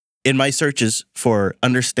In my searches for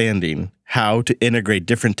understanding how to integrate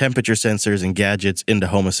different temperature sensors and gadgets into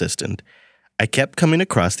Home Assistant, I kept coming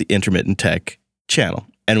across the Intermittent Tech channel.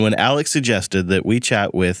 And when Alex suggested that we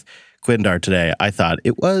chat with Quindar today, I thought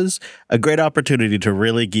it was a great opportunity to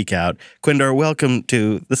really geek out. Quindar, welcome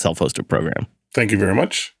to the Self-Hosted program. Thank you very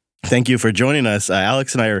much. Thank you for joining us.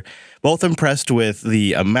 Alex and I are both impressed with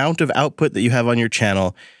the amount of output that you have on your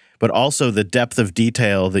channel, but also the depth of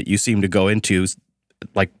detail that you seem to go into,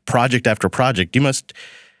 like project after project. You must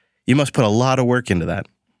put a lot of work into that.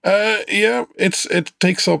 Yeah, it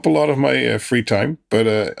takes up a lot of my free time,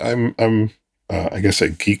 but I'm I guess a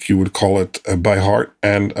geek, you would call it, by heart,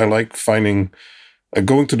 and I like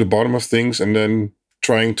going to the bottom of things and then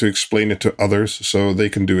trying to explain it to others so they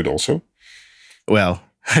can do it also. Well,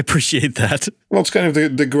 I appreciate that. Well, it's kind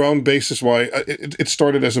of the ground basis why it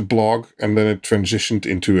started as a blog and then it transitioned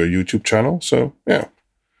into a YouTube channel. So, yeah.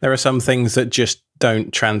 There are some things that just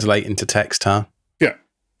don't translate into text, huh? Yeah.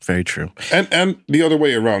 Very true. And the other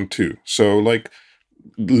way around, too. So, like,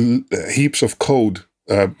 heaps of code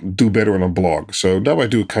do better on a blog. So now I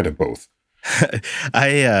do kind of both.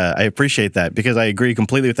 I appreciate that because I agree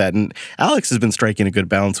completely with that. And Alex has been striking a good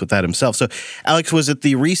balance with that himself. So, Alex, was it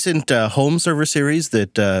the recent home server series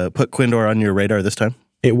that put Quindar on your radar this time?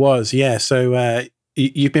 It was, yeah. So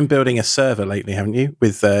you've been building a server lately, haven't you?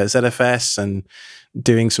 With ZFS and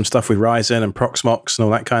doing some stuff with Ryzen and Proxmox and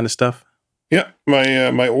all that kind of stuff? Yeah,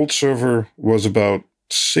 my old server was about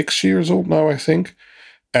 6 years old now, I think.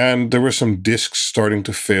 And there were some disks starting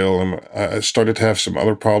to fail, and I started to have some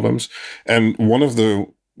other problems. And one of the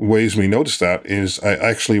ways we noticed that is I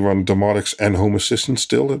actually run Domotics and Home Assistant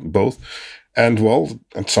still, both. And, well,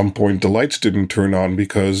 at some point, the lights didn't turn on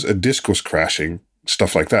because a disk was crashing,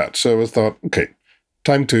 stuff like that. So I thought, okay,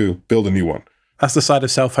 time to build a new one. That's the side of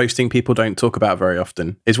self-hosting people don't talk about very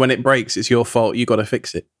often, is when it breaks, it's your fault, you got to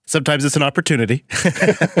fix it. Sometimes it's an opportunity.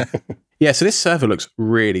 Yeah, so this server looks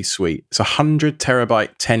really sweet. It's a 100 terabyte,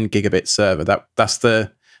 10 gigabit server. That's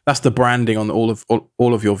the branding on all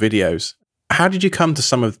of your videos. How did you come to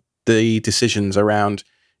some of the decisions around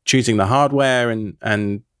choosing the hardware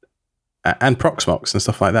and Proxmox and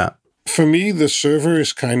stuff like that? For me, the server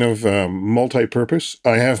is kind of multi-purpose.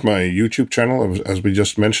 I have my YouTube channel, as we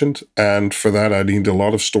just mentioned, and for that I need a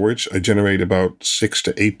lot of storage. I generate about 6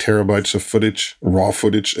 to 8 terabytes of footage, raw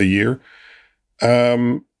footage a year.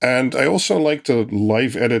 And I also like to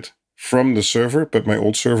live edit from the server, but my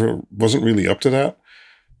old server wasn't really up to that.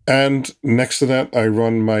 And next to that, I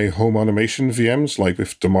run my home automation VMs, like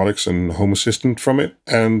with Domotics and Home Assistant from it.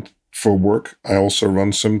 And for work, I also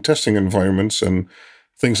run some testing environments and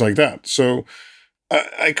things like that. So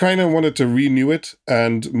I kind of wanted to renew it,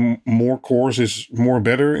 and more cores is more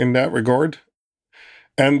better in that regard.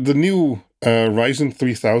 And the new Ryzen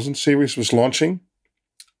 3000 series was launching.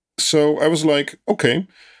 So I was like, okay,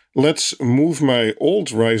 let's move my old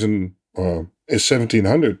Ryzen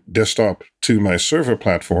 1700 desktop to my server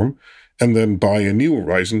platform and then buy a new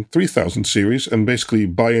Ryzen 3000 series and basically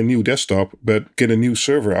buy a new desktop, but get a new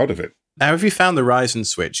server out of it. Now, have you found the Ryzen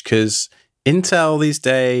switch? Because Intel these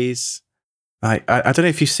days, I don't know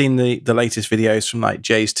if you've seen the latest videos from like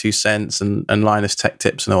Jay's 2 Cents and Linus Tech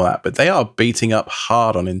Tips and all that, but they are beating up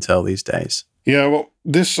hard on Intel these days. Yeah, well,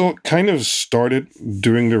 this kind of started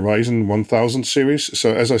during the Ryzen 1000 series.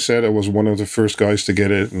 So as I said, I was one of the first guys to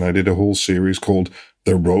get it, and I did a whole series called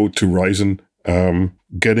The Road to Ryzen,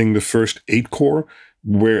 getting the first 8-core,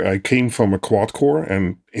 where I came from a quad-core,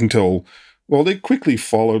 and Intel, well, they quickly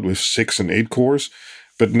followed with 6 and 8 cores,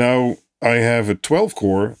 but now I have a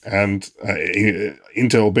 12-core, and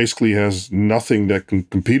Intel basically has nothing that can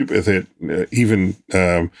compete with it, even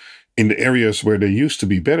in the areas where they used to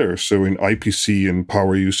be better. So in IPC and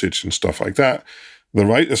power usage and stuff like that,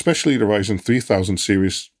 especially the Ryzen 3000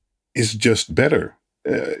 series is just better.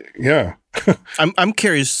 Yeah. I'm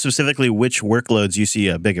curious specifically which workloads you see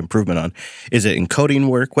a big improvement on. Is it encoding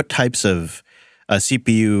work? What types of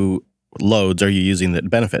CPU loads are you using that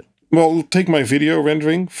benefit? Well, take my video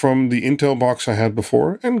rendering from the Intel box I had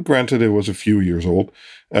before, and granted it was a few years old,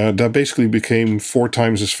 that basically became 4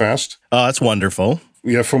 times as fast. Oh, that's wonderful.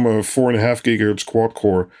 Yeah, from a 4.5 gigahertz quad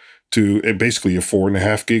core to basically a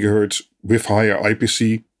 4.5 gigahertz with higher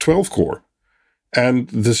IPC 12 core. And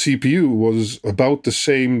the CPU was about the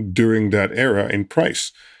same during that era in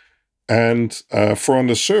price. And for on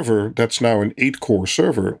the server, that's now an 8-core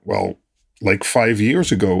server. Well, like 5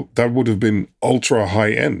 years ago, that would have been ultra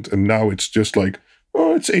high end. And now it's just like,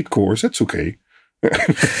 oh, it's 8 cores. That's okay.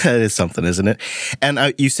 That is something, isn't it?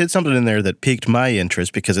 And you said something in there that piqued my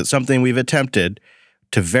interest because it's something we've attempted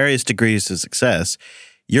to various degrees of success.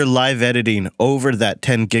 you're live editing over that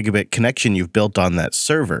 10 gigabit connection you've built on that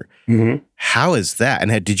server. Mm-hmm. How is that?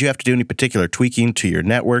 And did you have to do any particular tweaking to your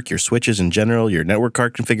network, your switches in general, your network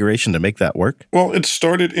card configuration to make that work? Well, it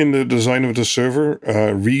started in the design of the server,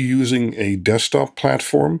 reusing a desktop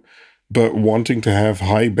platform, but wanting to have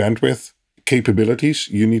high bandwidth capabilities.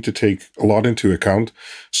 You need to take a lot into account.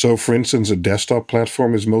 So, for instance, a desktop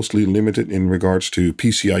platform is mostly limited in regards to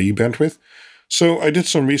PCIe bandwidth. So I did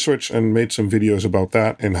some research and made some videos about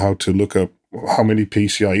that and how to look up how many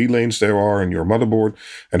PCIe lanes there are in your motherboard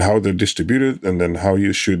and how they're distributed, and then how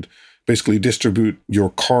you should basically distribute your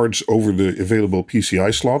cards over the available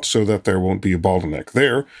PCI slots so that there won't be a bottleneck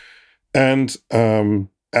there. And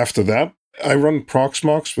after that, I run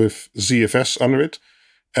Proxmox with ZFS under it.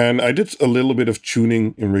 And I did a little bit of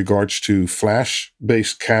tuning in regards to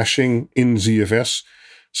flash-based caching in ZFS.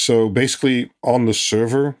 So basically on the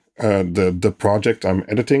server, the project I'm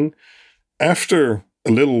editing, after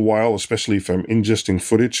a little while, especially if I'm ingesting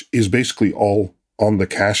footage, is basically all on the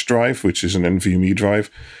cache drive, which is an NVMe drive.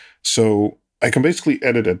 So I can basically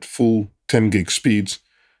edit at full 10 gig speeds.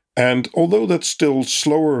 And although that's still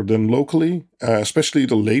slower than locally, especially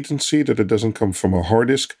the latency that it doesn't come from a hard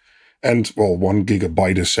disk, and, well, 1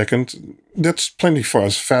 gigabyte a second, that's plenty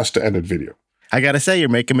fast to edit video. I got to say, you're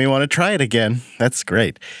making me want to try it again. That's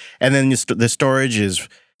great. And then the storage is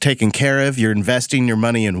taken care of. You're investing your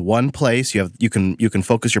money in one place. You can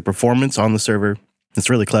focus your performance on the server. It's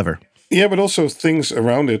really clever. Yeah, but also things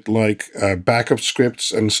around it like backup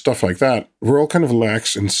scripts and stuff like that. We're all kind of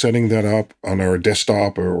lax in setting that up on our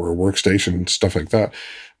desktop or workstation and stuff like that.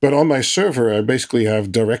 But on my server, I basically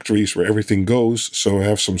have directories where everything goes. So I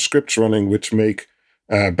have some scripts running which make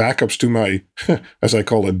backups to my, as I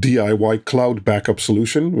call it, DIY cloud backup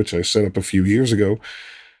solution, which I set up a few years ago.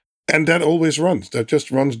 And that always runs. That just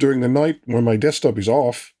runs during the night when my desktop is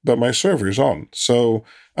off, but my server is on. So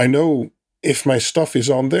I know if my stuff is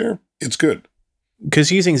on there, it's good.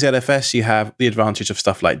 Because using ZFS, you have the advantage of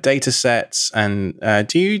stuff like data sets. And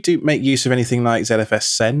do you make use of anything like ZFS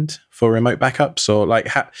Send for remote backups? Or like,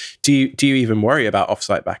 do you even worry about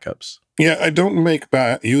offsite backups? Yeah, I don't make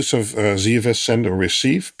use of ZFS Send or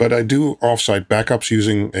Receive, but I do offsite backups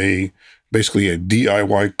using basically a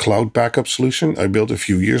DIY cloud backup solution I built a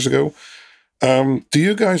few years ago. Do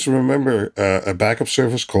you guys remember a backup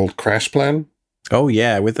service called CrashPlan? Oh,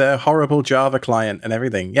 yeah, with a horrible Java client and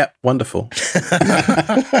everything. Yep, wonderful.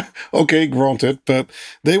 Okay, granted, but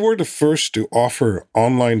they were the first to offer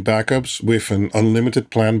online backups with an unlimited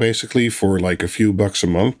plan, basically, for like a few bucks a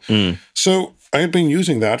month. So I had been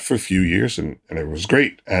using that for a few years, and it was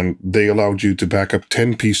great. And they allowed you to back up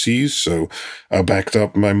 10 PCs. So I backed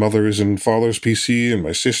up my mother's and father's PC and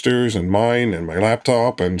my sister's and mine and my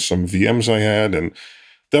laptop and some VMs I had. And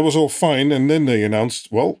that was all fine. And then they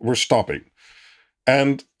announced, well, we're stopping.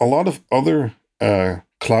 And a lot of other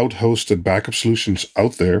cloud-hosted backup solutions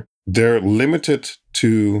out there, they're limited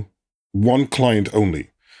to one client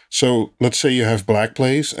only. So let's say you have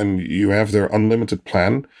Blackplace and you have their unlimited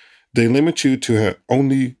plan. They limit you to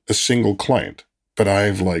only a single client. But I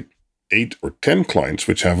have like 8 or 10 clients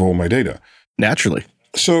which have all my data. Naturally.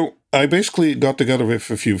 So I basically got together with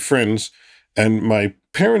a few friends, and my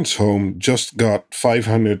parents' home just got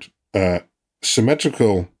 500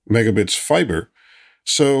 symmetrical megabits fiber.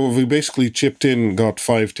 So we basically chipped in, got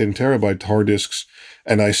 10 terabyte hard disks,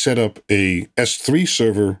 and I set up a S3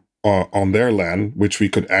 server on their LAN, which we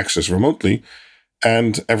could access remotely.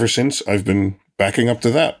 And ever since, I've been backing up to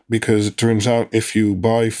that, because it turns out if you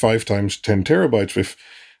buy 5 times 10 terabytes with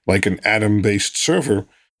like an Atom-based server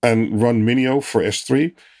and run Minio for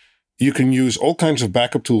S3, you can use all kinds of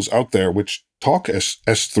backup tools out there which talk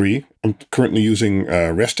S3. I'm currently using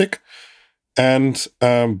Restic. And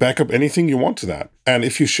back up anything you want to that. And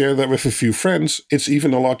if you share that with a few friends, it's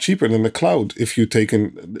even a lot cheaper than the cloud if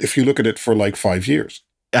you look at it for like 5 years.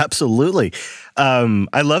 Absolutely.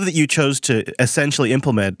 I love that you chose to essentially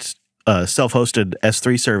implement self-hosted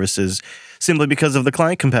S3 services simply because of the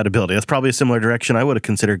client compatibility. That's probably a similar direction I would have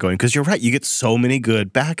considered going, because you're right, you get so many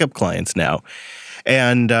good backup clients now.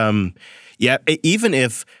 And even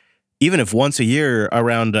if once a year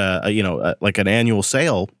around like an annual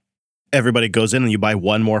sale, everybody goes in and you buy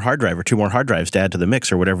 1 more hard drive or 2 more hard drives to add to the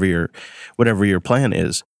mix, or whatever your plan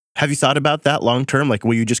is. Have you thought about that long term? Like,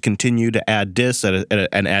 will you just continue to add disks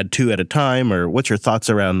and add 2 at a time, or what's your thoughts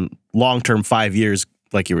around long term, 5 years,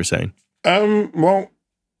 like you were saying? Well,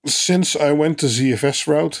 since I went the ZFS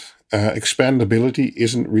route, expandability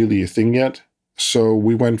isn't really a thing yet. So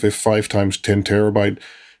we went with 5 times 10 terabyte,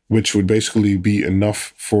 which would basically be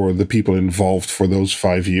enough for the people involved for those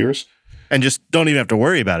 5 years. And just don't even have to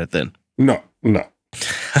worry about it then. No.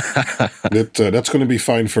 That's going to be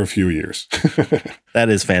fine for a few years. That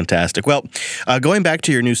is fantastic. Well, going back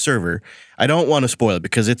to your new server, I don't want to spoil it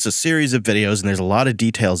because it's a series of videos and there's a lot of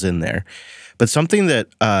details in there. But something that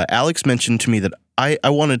Alex mentioned to me that I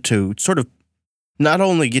wanted to sort of not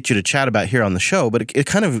only get you to chat about here on the show, but it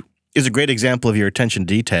kind of is a great example of your attention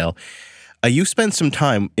to detail. You spent some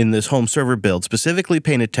time in this home server build specifically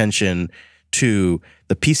paying attention to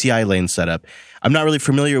the PCI lane setup. I'm not really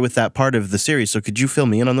familiar with that part of the series, so could you fill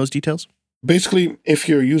me in on those details? Basically, if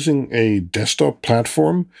you're using a desktop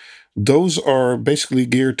platform, those are basically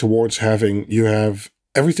geared towards you have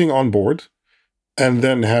everything on board, and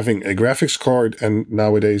then having a graphics card, and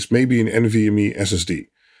nowadays maybe an NVMe SSD.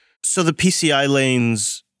 So the PCI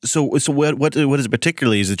lanes, so what is it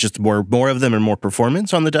particularly? Is it just more of them and more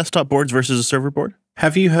performance on the desktop boards versus a server board?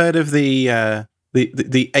 Have you heard of the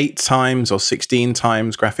 8 times or 16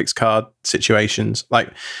 times graphics card situations?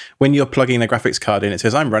 Like when you're plugging a graphics card in, it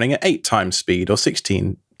says, I'm running at 8 times speed or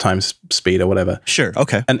 16 times speed or whatever. Sure,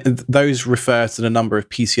 okay. And those refer to the number of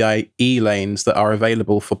PCIe lanes that are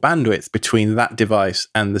available for bandwidth between that device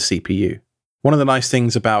and the CPU. One of the nice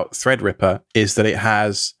things about Threadripper is that it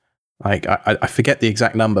has, like, I forget the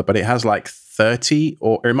exact number, but it has like 30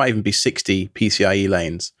 or it might even be 60 PCIe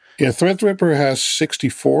lanes. Yeah, Threadripper has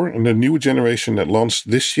 64, and the new generation that launched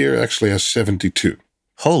this year actually has 72.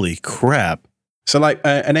 Holy crap. So like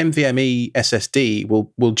an NVMe SSD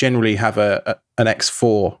will generally have an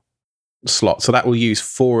X4 slot. So that will use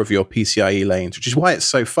 4 of your PCIe lanes, which is why it's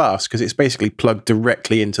so fast, because it's basically plugged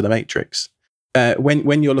directly into the matrix.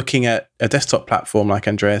 When you're looking at a desktop platform, like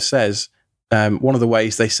Andreas says, one of the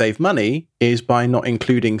ways they save money is by not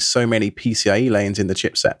including so many PCIe lanes in the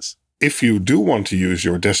chipsets. If you do want to use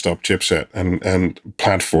your desktop chipset and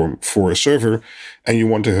platform for a server, and you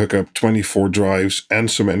want to hook up 24 drives and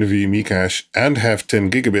some NVMe cache and have 10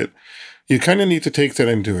 gigabit, you kind of need to take that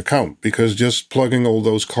into account, because just plugging all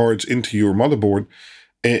those cards into your motherboard,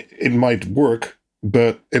 it might work,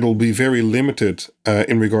 but it'll be very limited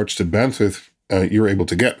in regards to bandwidth you're able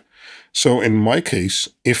to get. So in my case,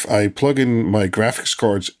 if I plug in my graphics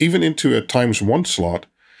cards even into a ×1 slot,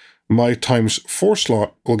 my ×4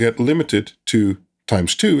 slot will get limited to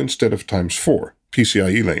 ×2 instead of ×4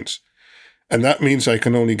 PCIe lanes. And that means I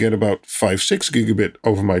can only get about 5-6 gigabit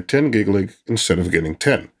over my 10 gig link instead of getting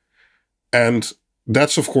 10. And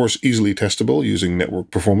that's, of course, easily testable using network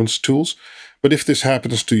performance tools. But if this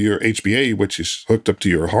happens to your HBA, which is hooked up to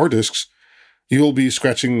your hard disks, you'll be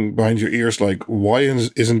scratching behind your ears like, why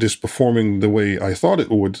isn't this performing the way I thought it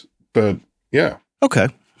would? But yeah. Okay.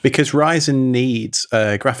 Because Ryzen needs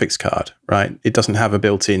a graphics card, right? It doesn't have a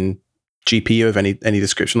built-in GPU of any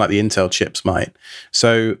description like the Intel chips might.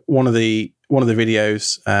 So one of the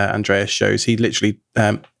videos Andreas shows, he literally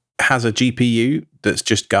has a GPU that's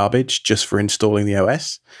just garbage just for installing the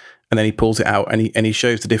OS, and then he pulls it out and he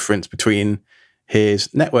shows the difference between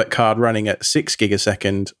his network card running at 6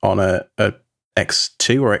 gigasecond on a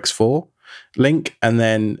X2 or X4 link, and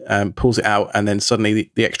then pulls it out, and then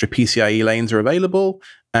suddenly the extra PCIe lanes are available,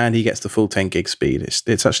 and he gets the full 10 gig speed.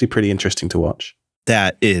 It's actually pretty interesting to watch.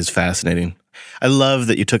 That is fascinating. I love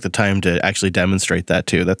that you took the time to actually demonstrate that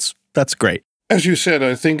too. That's great. As you said,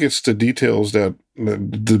 I think it's the details that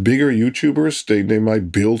the bigger YouTubers, they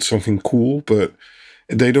might build something cool, but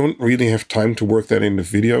they don't really have time to work that into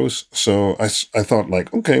videos. So I thought,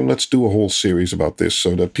 like, okay, let's do a whole series about this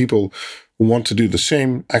so that people who want to do the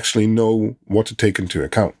same actually know what to take into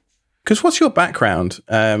account. Because what's your background?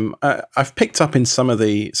 I've picked up in some of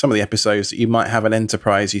the episodes that you might have an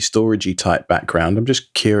enterprisey, storagey type background. I'm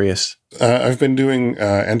just curious. I've been doing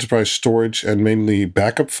enterprise storage and mainly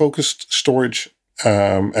backup focused storage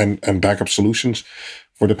and backup solutions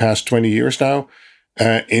for the past 20 years now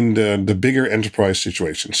in the bigger enterprise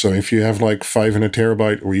situation. So if you have like 500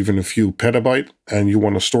 terabyte or even a few petabyte and you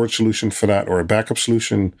want a storage solution for that or a backup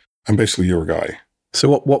solution, I'm basically your guy. So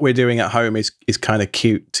what we're doing at home is kind of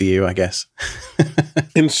cute to you, I guess.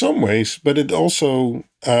 In some ways, but it also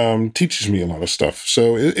teaches me a lot of stuff.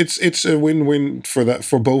 So it's a win-win for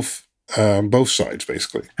both sides,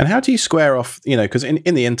 basically. And how do you square off, because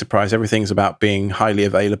in the enterprise, everything's about being highly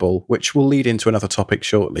available, which will lead into another topic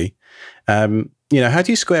shortly. How do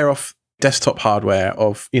you square off desktop hardware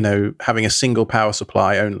of, having a single power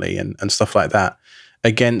supply only and stuff like that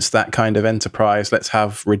against that kind of enterprise, let's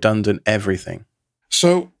have redundant everything?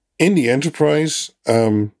 So in the enterprise,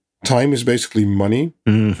 time is basically money.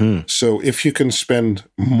 Mm-hmm. So if you can spend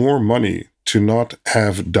more money to not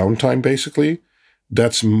have downtime, basically,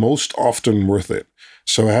 that's most often worth it.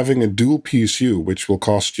 So having a dual PSU, which will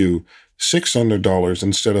cost you $600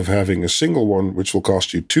 instead of having a single one, which will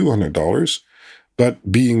cost you $200,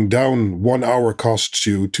 but being down 1 hour costs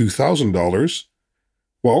you $2,000,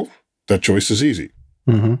 well, that choice is easy.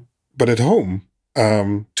 Mm-hmm. But at home,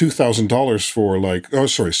 $2,000 for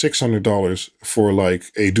 $600 for like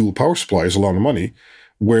a dual power supply is a lot of money,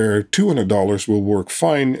 where $200 will work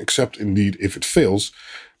fine, except indeed if it fails.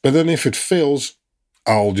 But then if it fails,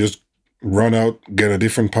 I'll just run out, get a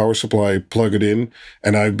different power supply, plug it in,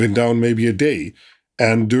 and I've been down maybe a day.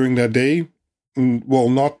 And during that day,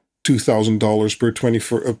 not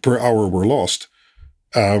 $2,000 per hour were lost.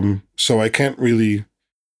 So I can't really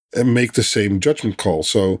make the same judgment call.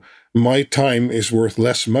 So my time is worth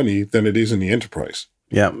less money than it is in the enterprise.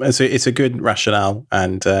 Yeah, it's a good rationale,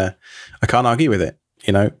 and I can't argue with it.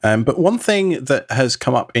 But one thing that has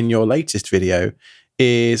come up in your latest video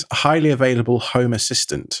is highly available Home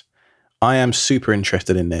Assistant. I am super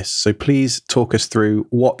interested in this, so please talk us through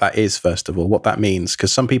what that is first of all, what that means,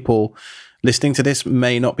 because some people listening to this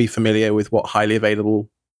may not be familiar with what highly available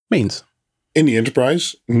means. In the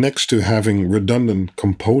enterprise, next to having redundant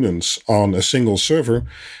components on a single server,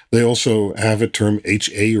 they also have a term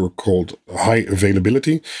HA, or called high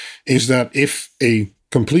availability, is that if a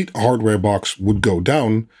complete hardware box would go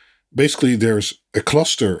down, basically there's a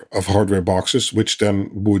cluster of hardware boxes which then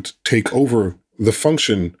would take over the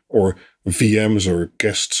function or VMs or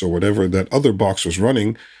guests or whatever that other box was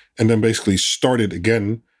running, and then basically start it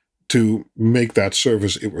again to make that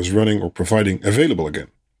service it was running or providing available again.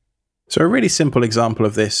 So a really simple example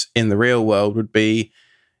of this in the real world would be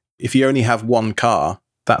if you only have one car,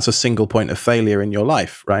 that's a single point of failure in your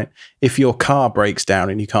life, right? If your car breaks down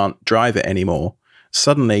and you can't drive it anymore,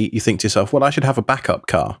 suddenly you think to yourself, well, I should have a backup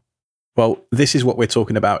car. Well, this is what we're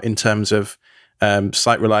talking about in terms of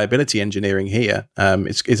site reliability engineering here.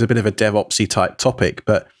 It's a bit of a DevOpsy type topic,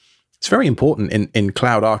 but it's very important in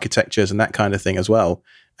cloud architectures and that kind of thing as well.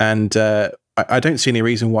 And I don't see any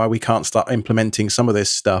reason why we can't start implementing some of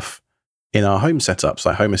this stuff in our home setups,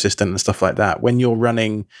 like Home Assistant and stuff like that. When you're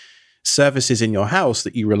running services in your house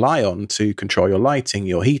that you rely on to control your lighting,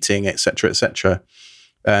 your heating, etc.,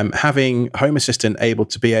 having Home Assistant able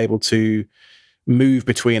to move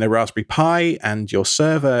between a Raspberry Pi and your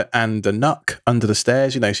server and a NUC under the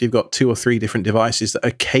stairs, so you've got 2 or 3 different devices that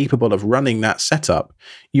are capable of running that setup.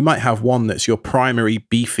 You might have one that's your primary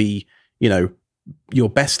beefy, your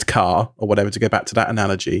best car or whatever, to go back to that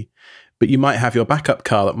analogy. But you might have your backup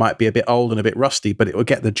car that might be a bit old and a bit rusty, but it will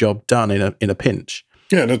get the job done in a pinch.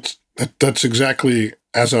 Yeah, that's exactly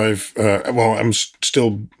as I'm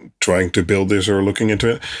still trying to build this or looking into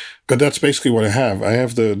it, but that's basically what I have. I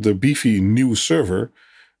have the beefy new server,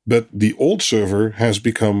 but the old server has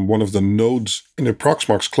become one of the nodes in the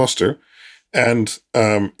Proxmox cluster, and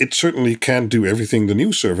it certainly can't do everything the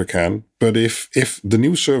new server can. But if the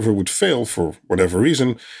new server would fail for whatever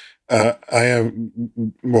reason,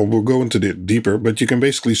 we'll go into it deeper, but you can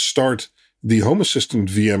basically start the Home Assistant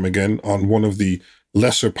VM again on one of the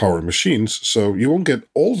lesser power machines. So you won't get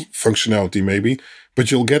all functionality maybe, but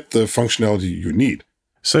you'll get the functionality you need.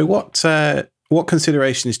 So what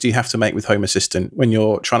considerations do you have to make with Home Assistant when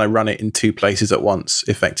you're trying to run it in 2 places at once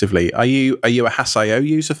effectively? Are you a HAS.io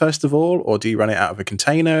user first of all, or do you run it out of a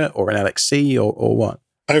container or an LXC or what?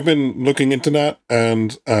 I've been looking into that,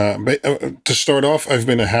 and to start off, I've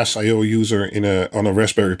been a HAS.io user on a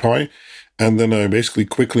Raspberry Pi, and then I basically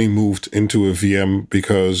quickly moved into a VM,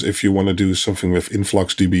 because if you want to do something with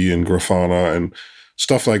InfluxDB and Grafana and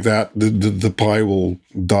stuff like that, the Pi will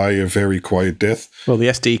die a very quiet death. Well, the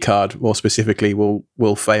SD card, more specifically,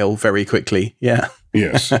 will fail very quickly. Yeah.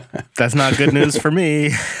 Yes. That's not good news for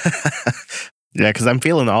me. Yeah, because I'm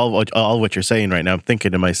feeling all what you're saying right now. I'm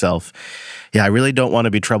thinking to myself, yeah, I really don't want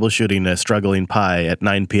to be troubleshooting a struggling Pi at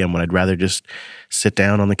 9 p.m. when I'd rather just sit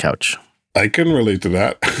down on the couch. I can relate to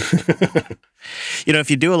that. If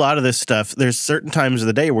you do a lot of this stuff, there's certain times of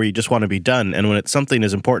the day where you just want to be done. And when it's something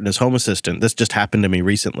as important as Home Assistant, this just happened to me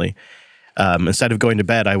recently. Instead of going to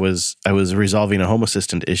bed, I was resolving a Home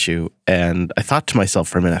Assistant issue, and I thought to myself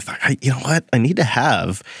for a minute, you know what? I need to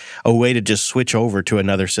have a way to just switch over to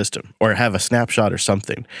another system or have a snapshot or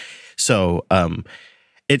something. So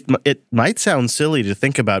it might sound silly to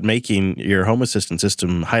think about making your Home Assistant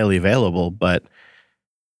system highly available, but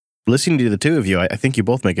listening to the two of you, I think you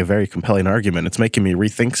both make a very compelling argument. It's making me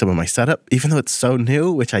rethink some of my setup, even though it's so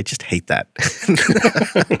new, which I just hate that.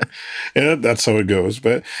 Yeah, that's how it goes.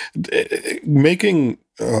 But making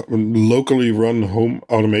locally run home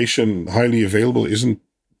automation highly available isn't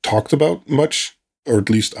talked about much, or at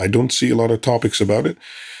least I don't see a lot of topics about it.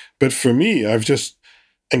 But for me, I've just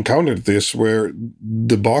encountered this where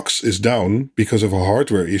the box is down because of a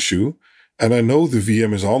hardware issue, and I know the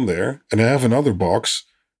VM is on there, and I have another box.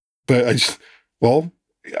 But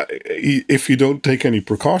if you don't take any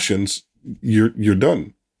precautions, you're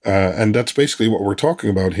done. And that's basically what we're talking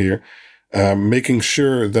about here. Making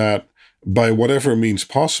sure that by whatever means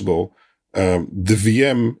possible, the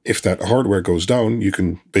VM, if that hardware goes down, you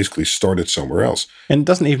can basically start it somewhere else. And it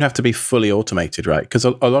doesn't even have to be fully automated, right? Because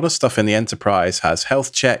a lot of stuff in the enterprise has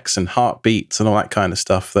health checks and heartbeats and all that kind of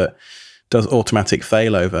stuff that does automatic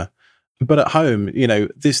failover. But at home,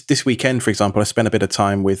 this weekend, for example, I spent a bit of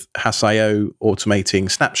time with Hass.io automating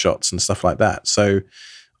snapshots and stuff like that. So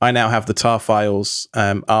I now have the tar files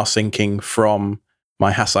r-syncing from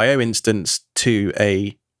my Hass.io instance to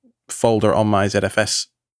a folder on my ZFS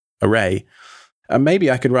array. And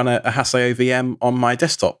maybe I could run a Hass.io VM on my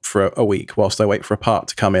desktop for a week whilst I wait for a part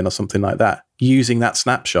to come in or something like that, using that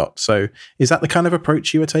snapshot. So is that the kind of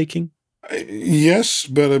approach you are taking? Yes,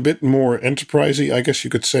 but a bit more enterprisey, I guess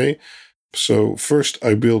you could say. So first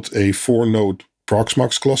I built a 4-node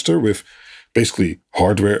Proxmox cluster with basically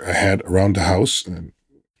hardware I had around the house. And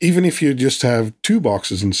even if you just have 2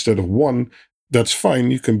 boxes instead of 1, that's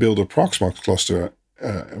fine. You can build a Proxmox cluster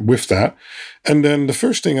with that. And then the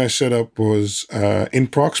first thing I set up was in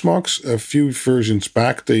Proxmox, a few versions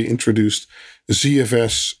back, they introduced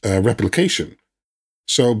ZFS replication.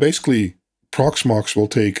 So basically, Proxmox will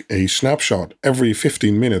take a snapshot every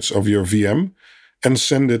 15 minutes of your VM and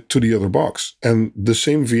send it to the other box. And the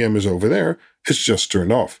same VM is over there. It's just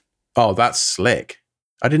turned off. Oh, that's slick.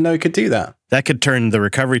 I didn't know it could do that. That could turn the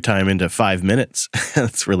recovery time into 5 minutes.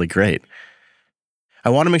 That's really great. I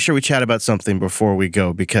want to make sure we chat about something before we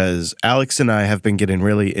go, because Alex and I have been getting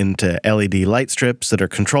really into LED light strips that are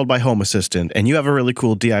controlled by Home Assistant, and you have a really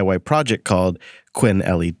cool DIY project called Quinn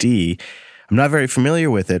LED. I'm not very familiar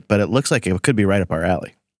with it, but it looks like it could be right up our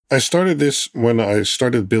alley. I started this when I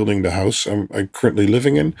started building the house I'm currently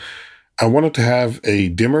living in. I wanted to have a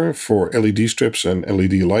dimmer for LED strips and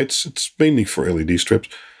LED lights. It's mainly for LED strips,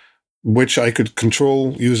 which I could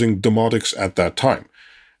control using domotics at that time.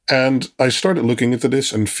 And I started looking into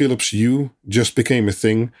this, and Philips Hue just became a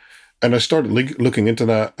thing. And I started looking into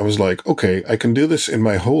that. I was like, okay, I can do this in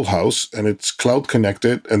my whole house, and it's cloud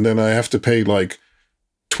connected, and then I have to pay like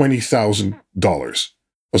 $20,000. I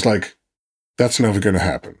was like, that's never going to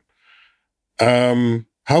happen.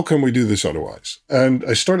 How can we do this otherwise? And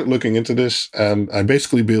I started looking into this, and I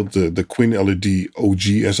basically built the Quinn LED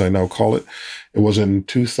OG, as I now call it. It was in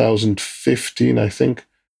 2015, I think.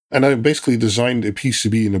 And I basically designed a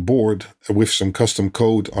PCB and a board with some custom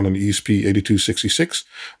code on an ESP8266,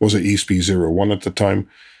 was an ESP01 at the time,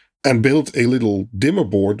 and built a little dimmer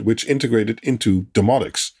board which integrated into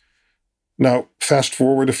domotics. Now, fast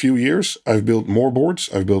forward a few years, I've built more boards.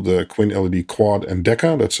 I've built the Quinn LED Quad and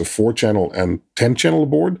Deca. That's a 4-channel and 10-channel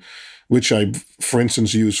board, which I, for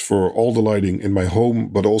instance, use for all the lighting in my home,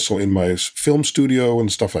 but also in my film studio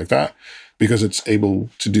and stuff like that, because it's able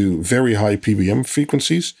to do very high PWM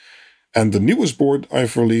frequencies. And the newest board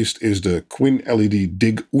I've released is the Quinn LED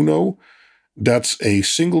Dig Uno. That's a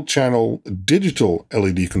single-channel digital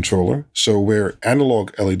LED controller, so where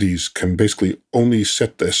analog LEDs can basically only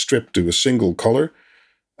set the strip to a single color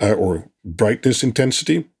or brightness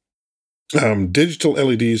intensity, digital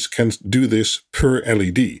LEDs can do this per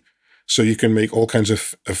LED. So you can make all kinds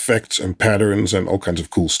of effects and patterns and all kinds of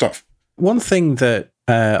cool stuff. One thing that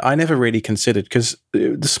I never really considered, because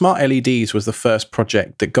the smart LEDs was the first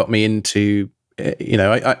project that got me into,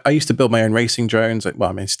 I used to build my own racing drones. Well,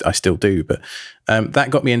 I mean, I still do, but that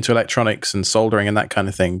got me into electronics and soldering and that kind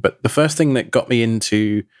of thing. But the first thing that got me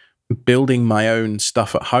into building my own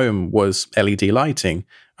stuff at home was LED lighting.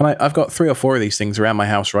 And I've got 3 or 4 of these things around my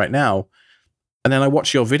house right now. And then I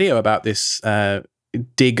watched your video about this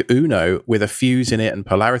Dig Uno with a fuse in it and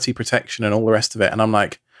polarity protection and all the rest of it. And I'm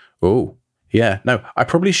like, oh, yeah, no, I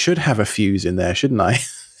probably should have a fuse in there, shouldn't I?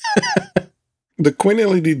 The Quinn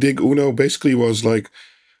LED Dig Uno basically was like,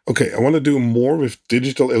 okay, I want to do more with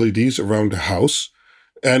digital LEDs around the house.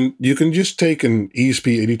 And you can just take an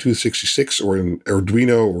ESP8266 or an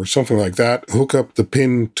Arduino or something like that, hook up the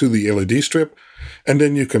pin to the LED strip, and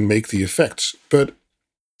then you can make the effects. But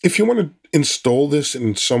if you want to install this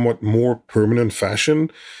in somewhat more permanent fashion,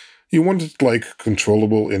 you want it like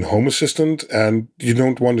controllable in Home Assistant, and you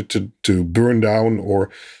don't want it to burn down, or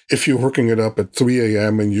if you're hooking it up at 3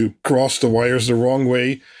 a.m. and you cross the wires the wrong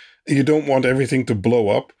way, you don't want everything to blow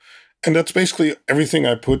up. And that's basically everything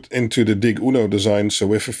I put into the Dig Uno design. So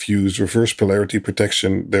with a fuse, reverse polarity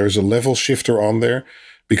protection, there's a level shifter on there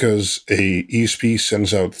because a ESP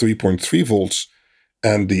sends out 3.3 volts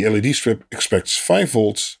and the LED strip expects 5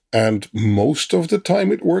 volts. And most of the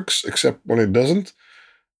time it works, except when it doesn't.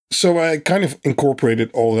 So I kind of incorporated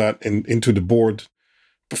all that into the board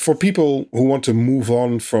for people who want to move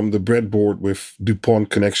on from the breadboard with DuPont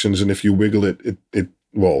connections, and if you wiggle it, it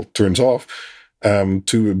turns off,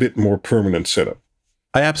 to a bit more permanent setup.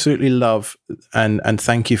 I absolutely love, and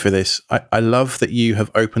thank you for this. I love that you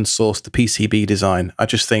have open sourced the PCB design. I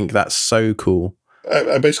just think that's so cool.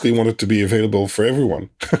 I basically want it to be available for everyone.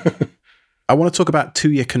 I want to talk about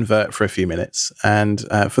 2-year Convert for a few minutes. And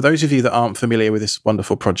for those of you that aren't familiar with this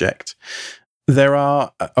wonderful project, there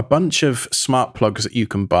are a bunch of smart plugs that you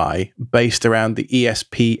can buy based around the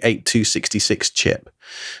ESP8266 chip.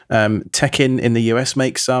 Tekin in the US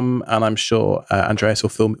makes some, and I'm sure Andreas will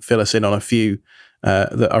fill us in on a few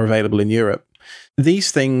that are available in Europe.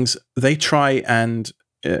 These things, they try and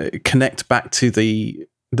connect back to the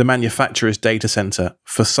manufacturer's data center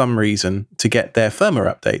for some reason to get their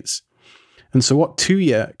firmware updates. And so what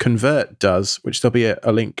 2-year Convert does, which there'll be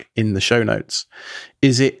a link in the show notes,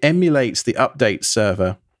 is it emulates the update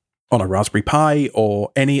server on a Raspberry Pi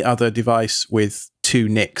or any other device with 2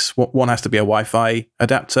 NICs. One has to be a Wi-Fi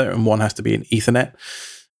adapter and one has to be an Ethernet.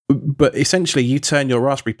 But essentially, you turn your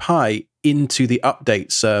Raspberry Pi into the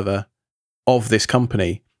update server of this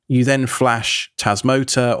company. You then flash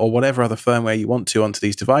Tasmota or whatever other firmware you want to onto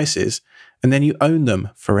these devices, and then you own them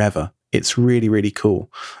forever. It's really, really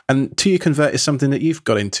cool. And 2-year Convert is something that you've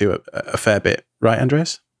got into a fair bit, right,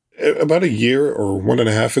 Andreas? About a year or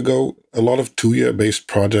 1.5 ago, a lot of 2-year based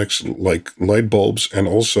projects like light bulbs and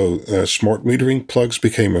also smart metering plugs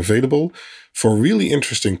became available for really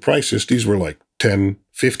interesting prices. These were like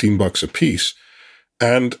 $10-15 a piece.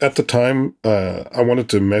 And at the time, I wanted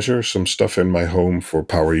to measure some stuff in my home for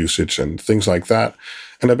power usage and things like that.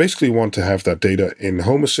 And I basically want to have that data in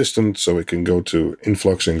Home Assistant so it can go to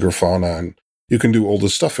Influx and Grafana and you can do all the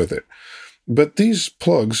stuff with it. But these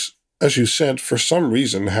plugs, as you said, for some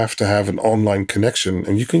reason have to have an online connection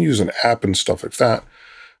and you can use an app and stuff like that.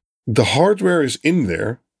 The hardware is in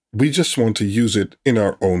there. We just want to use it in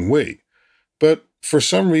our own way. But for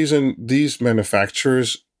some reason, these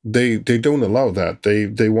manufacturers, they don't allow that.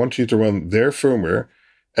 They want you to run their firmware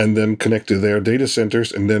and then connect to their data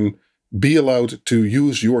centers and then be allowed to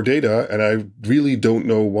use your data. And I really don't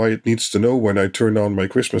know why it needs to know when I turn on my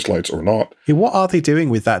Christmas lights or not. Yeah, what are they doing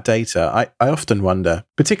with that data? I often wonder,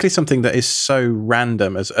 particularly something that is so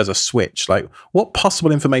random as a switch. Like, what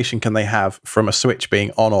possible information can they have from a switch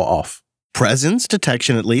being on or off? Presence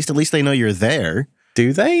detection, at least. At least they know you're there.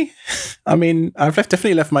 Do they? I mean, I've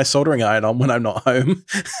definitely left my soldering iron on when I'm not home.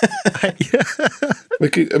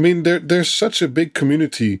 I mean, there's such a big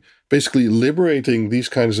community basically liberating these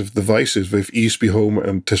kinds of devices with ESP Home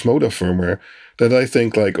and Tasmota firmware that I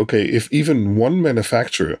think, like, okay, if even one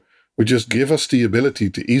manufacturer would just give us the ability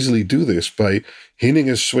to easily do this by hitting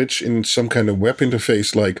a switch in some kind of web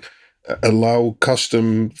interface, like allow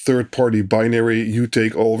custom third-party binary, you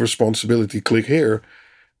take all responsibility, click here,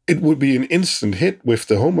 it would be an instant hit with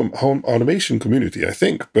the home automation community, I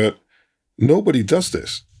think. But nobody does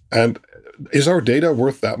this. And is our data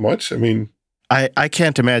worth that much? I mean, I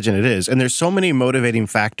can't imagine it is. And there's so many motivating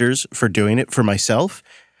factors for doing it for myself.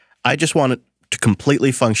 I just want it to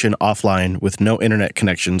completely function offline with no internet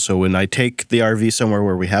connection. So when I take the RV somewhere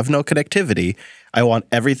where we have no connectivity, I want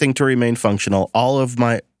everything to remain functional, all of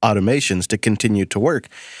my automations to continue to work.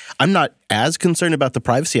 I'm not as concerned about the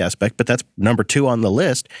privacy aspect, but that's number 2 on the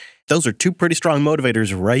list. Those are 2 pretty strong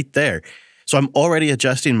motivators right there. So I'm already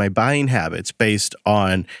adjusting my buying habits based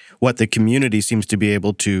on what the community seems to be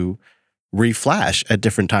able to reflash at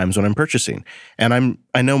different times when I'm purchasing. And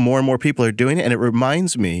I know more and more people are doing it, and it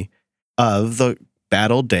reminds me of the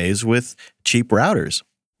bad old days with cheap routers.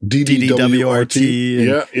 DDWRT.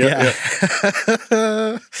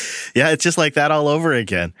 Yeah. Yeah, it's just like that all over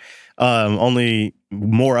again. Only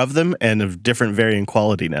more of them and of different varying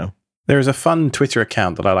quality now. There is a fun Twitter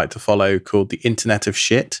account that I like to follow called the Internet of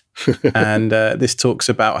Shit. And this talks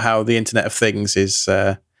about how the Internet of Things is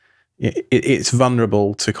it's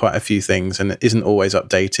vulnerable to quite a few things and it isn't always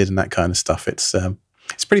updated and that kind of stuff. It's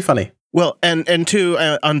pretty funny. Well, and to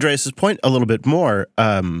Andreas's point a little bit more,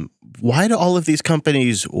 why do all of these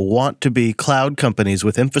companies want to be cloud companies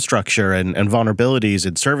with infrastructure and vulnerabilities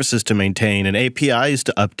and services to maintain and APIs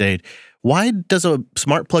to update? Why does a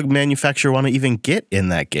smart plug manufacturer want to even get in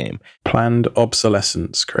that game? Planned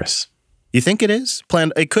obsolescence, Chris. You think it is?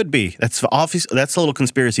 Planned? It could be. That's obvious. That's a little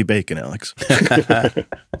conspiracy bacon, Alex.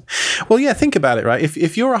 Well, yeah, think about it, right?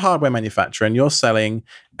 If you're a hardware manufacturer and you're selling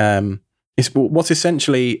what's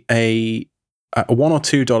essentially a $1 or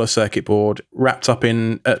 $2 circuit board wrapped up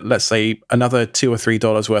in, let's say, another $2 or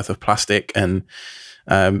 $3 worth of plastic, and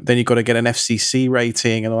then you've got to get an FCC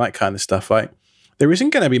rating and all that kind of stuff. Like, there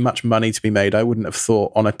isn't going to be much money to be made, I wouldn't have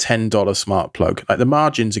thought, on a $10 smart plug. Like, the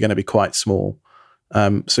margins are going to be quite small.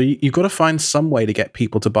 So you've got to find some way to get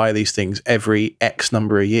people to buy these things every X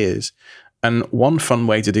number of years. And one fun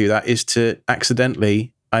way to do that is to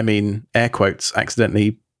accidentally, I mean, air quotes,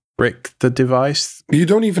 accidentally brick the device. You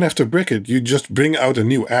don't even have to brick it. You just bring out a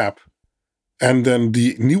new app, and then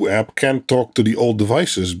the new app can talk to the old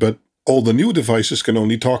devices, but all the new devices can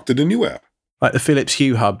only talk to the new app. Like the Philips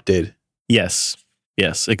Hue Hub did. Yes,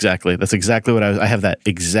 exactly. That's exactly what I have that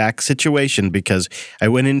exact situation because I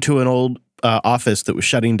went into an old office that was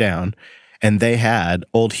shutting down, and they had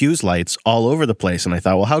old Hughes lights all over the place. And I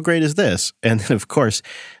thought, well, how great is this? And then, of course,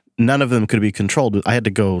 none of them could be controlled. I had to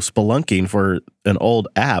go spelunking for an old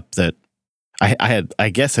app that I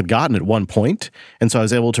guess had gotten at one point. And so I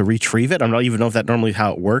was able to retrieve it. I don't even know if that normally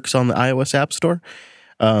how it works on the iOS App Store.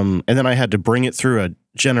 And then I had to bring it through a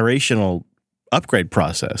generational upgrade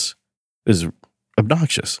process. It was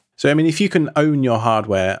obnoxious. So, I mean, if you can own your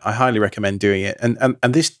hardware, I highly recommend doing it. And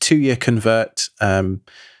this 2-year convert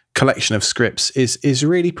collection of scripts is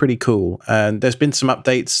really pretty cool. And there's been some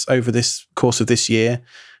updates over this course of this year.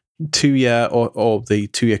 2-year or the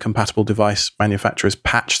 2-year compatible device manufacturers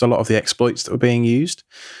patched a lot of the exploits that were being used.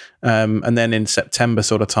 And then in September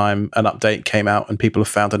sort of time, an update came out and people have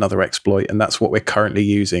found another exploit, and that's what we're currently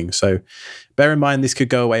using. So bear in mind, this could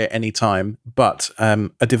go away at any time. But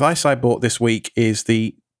a device I bought this week is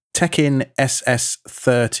the Tekin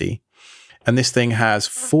SS30. And this thing has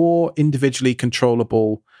 4 individually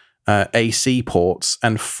controllable AC ports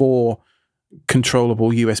and 4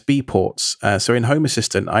 controllable USB ports. So in Home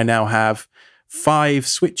Assistant, I now have 5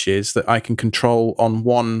 switches that I can control on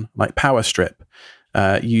one like power strip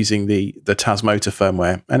using the Tasmota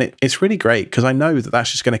firmware. And it's really great because I know that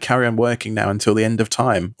that's just going to carry on working now until the end of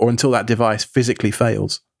time or until that device physically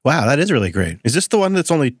fails. Wow, that is really great. Is this the one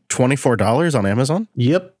that's only $24 on Amazon?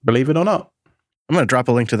 Yep, believe it or not. I'm going to drop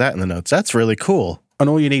a link to that in the notes. That's really cool. And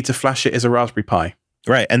all you need to flash it is a Raspberry Pi.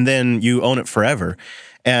 Right, and then you own it forever.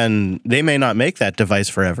 And they may not make that device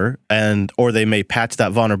forever, or they may patch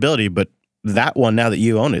that vulnerability, but that one, now that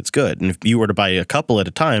you own it, it's good. And if you were to buy a couple at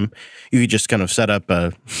a time, you could just kind of set up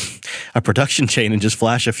a production chain and just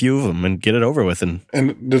flash a few of them and get it over with. And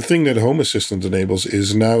the thing that Home Assistant enables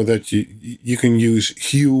is now that you can use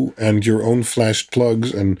Hue and your own flashed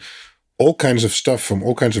plugs and all kinds of stuff from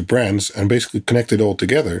all kinds of brands and basically connect it all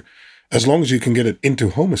together as long as you can get it into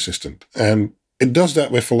Home Assistant. And it does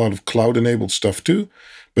that with a lot of cloud-enabled stuff too,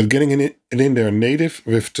 but getting it in there native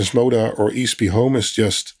with Tasmota or ESP Home is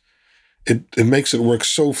just, it makes it work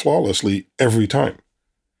so flawlessly every time.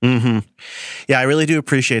 Mm-hmm. Yeah, I really do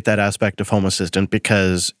appreciate that aspect of Home Assistant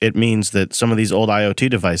because it means that some of these old IoT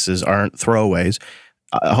devices aren't throwaways.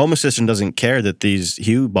 Home Assistant doesn't care that these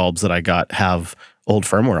Hue bulbs that I got have old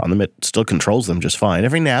firmware on them. It still controls them just fine.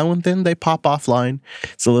 Every now and then they pop offline.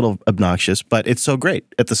 It's a little obnoxious, but it's so great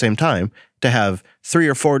at the same time to have 3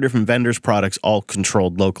 or 4 different vendors' products all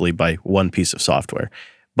controlled locally by one piece of software.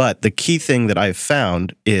 But the key thing that I've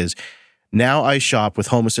found is now I shop with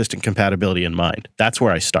Home Assistant compatibility in mind. That's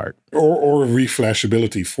where I start. Or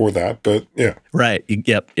reflashability for that, but yeah. Right.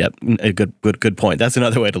 Yep. A good point. That's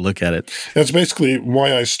another way to look at it. That's basically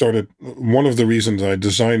why I started. One of the reasons I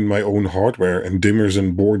designed my own hardware and dimmers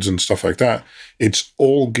and boards and stuff like that. It's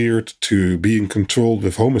all geared to being controlled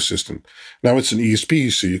with Home Assistant. Now it's an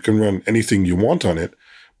ESP, so you can run anything you want on it.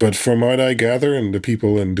 But from what I gather, and the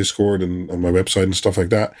people in Discord and on my website and stuff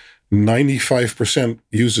like that, 95%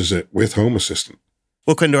 uses it with Home Assistant.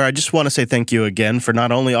 Well, Quindor, I just want to say thank you again for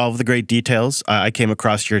not only all of the great details. I came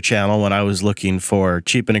across your channel when I was looking for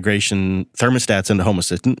cheap integration thermostats into Home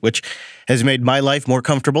Assistant, which has made my life more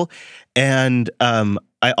comfortable. And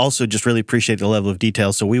I also just really appreciate the level of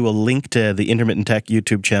detail. So we will link to the Intermittent Tech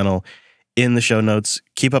YouTube channel in the show notes.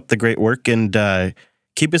 Keep up the great work and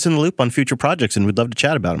keep us in the loop on future projects, and we'd love to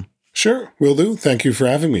chat about them. Sure, will do. Thank you for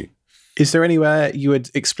having me. Is there anywhere you would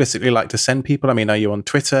explicitly like to send people? I mean, are you on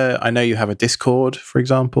Twitter? I know you have a Discord, for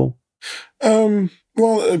example. Well,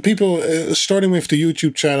 people, starting with the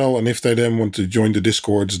YouTube channel, and if they then want to join the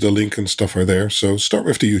Discords, the link and stuff are there. So start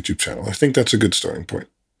with the YouTube channel. I think that's a good starting point.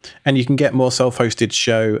 And you can get more Self-Hosted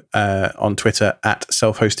Show on Twitter at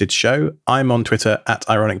Self-Hosted Show. I'm on Twitter at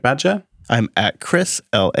Ironic Badger. I'm at Chris,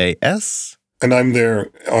 LAS. And I'm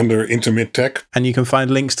there under Intermit Tech. And you can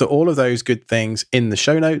find links to all of those good things in the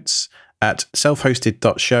show notes at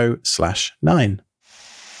selfhosted.show/9.